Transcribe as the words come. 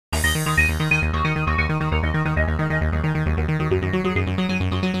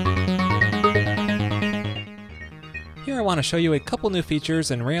want to show you a couple new features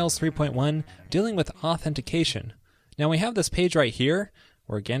in Rails 3.1 dealing with authentication. Now we have this page right here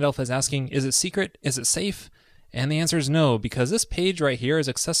where Gandalf is asking, is it secret? Is it safe? And the answer is no, because this page right here is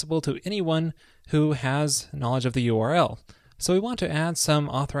accessible to anyone who has knowledge of the URL. So we want to add some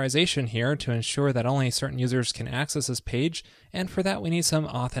authorization here to ensure that only certain users can access this page, and for that we need some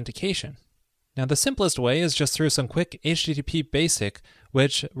authentication. Now the simplest way is just through some quick HTTP basic,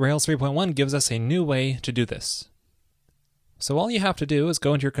 which Rails 3.1 gives us a new way to do this. So all you have to do is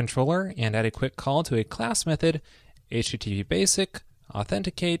go into your controller and add a quick call to a class method, HTTP basic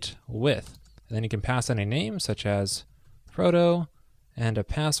authenticate with. And then you can pass in a name such as Frodo and a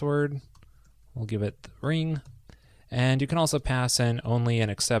password. We'll give it the ring. And you can also pass in only and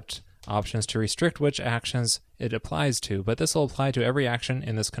accept options to restrict which actions it applies to, but this will apply to every action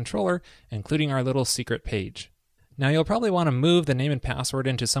in this controller, including our little secret page. Now you'll probably want to move the name and password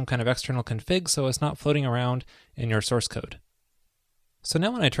into some kind of external config so it's not floating around in your source code. So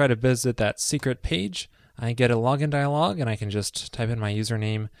now when I try to visit that secret page, I get a login dialog and I can just type in my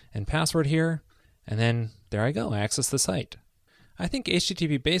username and password here, and then there I go, I access the site. I think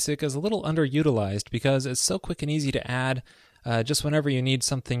HTTP Basic is a little underutilized because it's so quick and easy to add. Just whenever you need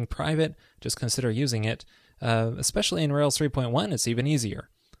something private, just consider using it. Especially in Rails 3.1, it's even easier.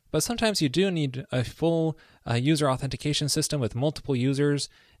 But sometimes you do need a full user authentication system with multiple users,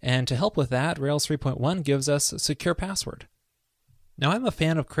 and to help with that, Rails 3.1 gives us SecurePassword. Now I'm a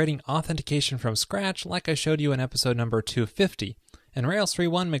fan of creating authentication from scratch like I showed you in episode number 250, and Rails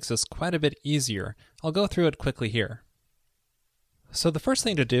 3.1 makes this quite a bit easier. I'll go through it quickly here. So the first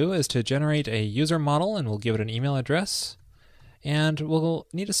thing to do is to generate a user model, and we'll give it an email address. And we'll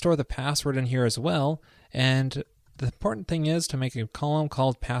need to store the password in here as well. And the important thing is to make a column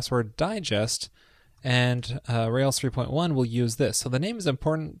called password digest, and Rails 3.1 will use this. So the name is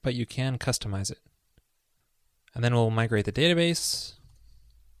important, but you can customize it. And then we'll migrate the database.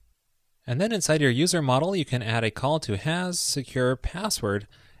 And then inside your user model, you can add a call to has secure password,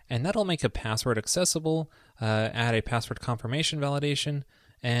 and that'll make a password accessible, add a password confirmation validation,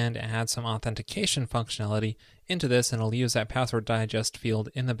 and add some authentication functionality into this, and it'll use that password digest field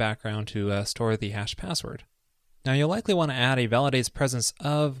in the background to store the hash password. Now you'll likely want to add a validates presence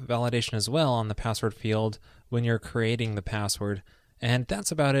of validation as well on the password field when you're creating the password, and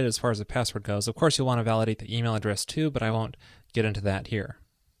that's about it as far as the password goes. Of course you'll want to validate the email address too, but I won't get into that here.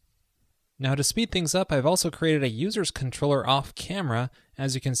 Now to speed things up, I've also created a user's controller off camera.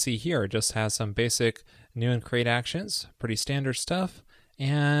 As you can see here, it just has some basic new and create actions, pretty standard stuff.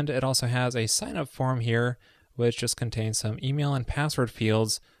 And it also has a sign up form here, which just contains some email and password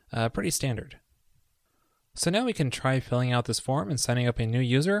fields, pretty standard. So now we can try filling out this form and signing up a new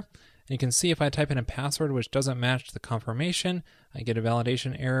user. And you can see if I type in a password which doesn't match the confirmation, I get a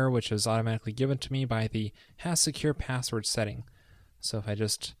validation error which is automatically given to me by the has secure password setting. So if I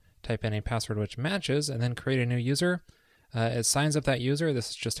just type in a password which matches and then create a new user, it signs up that user.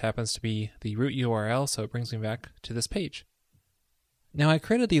 This just happens to be the root URL, so it brings me back to this page. Now I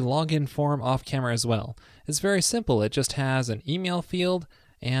created the login form off camera as well. It's very simple. It just has an email field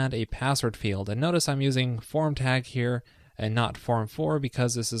and a password field. And notice I'm using form tag here and not form 4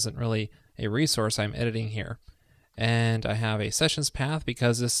 because this isn't really a resource I'm editing here. And I have a sessions path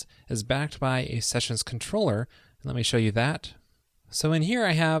because this is backed by a sessions controller. Let me show you that. So in here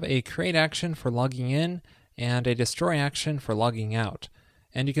I have a create action for logging in and a destroy action for logging out.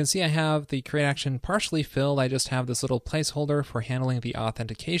 And you can see I have the create action partially filled. I just have this little placeholder for handling the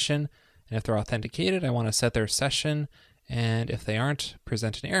authentication. And if they're authenticated, I want to set their session. And if they aren't,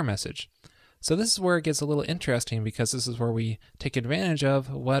 present an error message. So this is where it gets a little interesting because this is where we take advantage of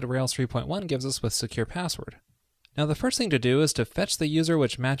what Rails 3.1 gives us with SecurePassword. Now the first thing to do is to fetch the user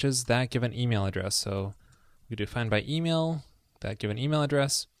which matches that given email address. So we do find by email, that given email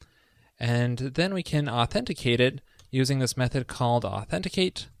address. And then we can authenticate it using this method called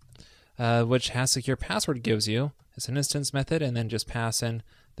authenticate, which has SecurePassword gives you. It's an instance method, and then just pass in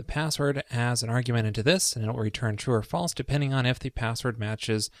the password as an argument into this, and it will return true or false depending on if the password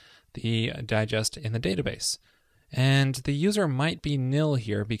matches the digest in the database. And the user might be nil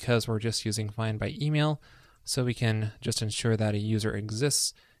here because we're just using find by email, so we can just ensure that a user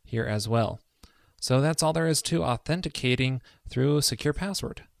exists here as well. So that's all there is to authenticating through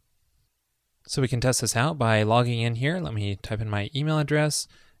SecurePassword. So we can test this out by logging in here. Let me type in my email address,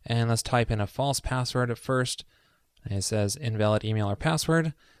 and let's type in a false password at first. It says invalid email or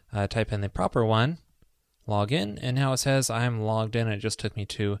password. Type in the proper one, log in, and now it says I'm logged in. It just took me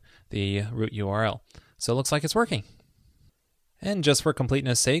to the root URL. So it looks like it's working. And just for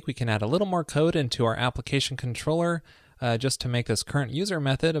completeness sake, we can add a little more code into our application controller just to make this current user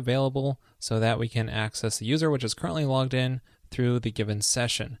method available so that we can access the user which is currently logged in through the given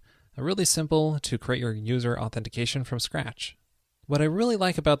session. Really simple to create your user authentication from scratch. What I really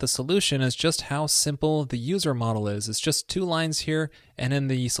like about the solution is just how simple the user model is. It's just 2 lines here, and in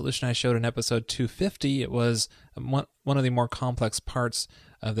the solution I showed in episode 250, it was one of the more complex parts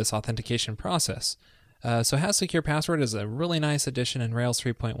of this authentication process. So Has Secure Password is a really nice addition in Rails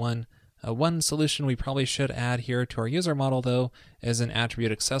 3.1. One solution we probably should add here to our user model, though, is an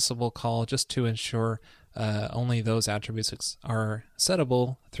attribute accessible call, just to ensure only those attributes are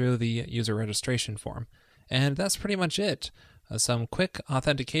settable through the user registration form. And that's pretty much it. Some quick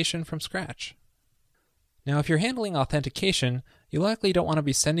authentication from scratch. Now, if you're handling authentication, you likely don't want to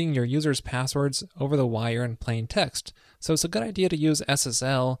be sending your users' passwords over the wire in plain text, so it's a good idea to use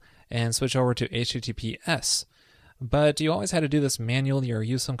SSL and switch over to HTTPS. But you always had to do this manually or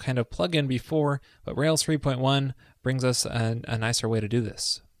use some kind of plugin before, but Rails 3.1 brings us a nicer way to do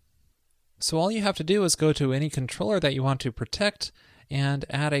this. So all you have to do is go to any controller that you want to protect and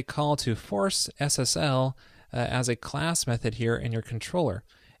add a call to force SSL as a class method here in your controller.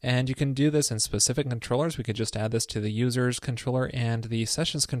 And you can do this in specific controllers. We could just add this to the users controller and the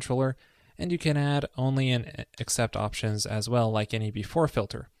sessions controller, and you can add only and accept options as well, like any before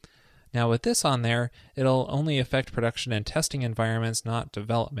filter. Now with this on there, it'll only affect production and testing environments, not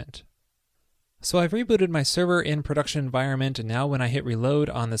development. So I've rebooted my server in production environment, and now when I hit reload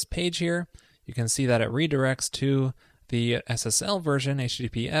on this page here, you can see that it redirects to the SSL version,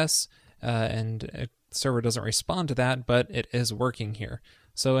 HTTPS, and server doesn't respond to that, but it is working here.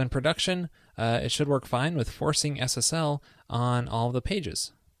 So in production, it should work fine with forcing SSL on all of the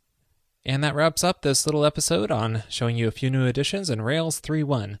pages. And that wraps up this little episode on showing you a few new additions in Rails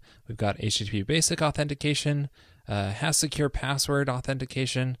 3.1. We've got HTTP basic authentication, Has Secure Password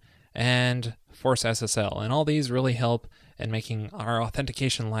authentication, and Force SSL. And all these really help in making our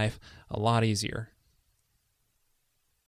authentication life a lot easier.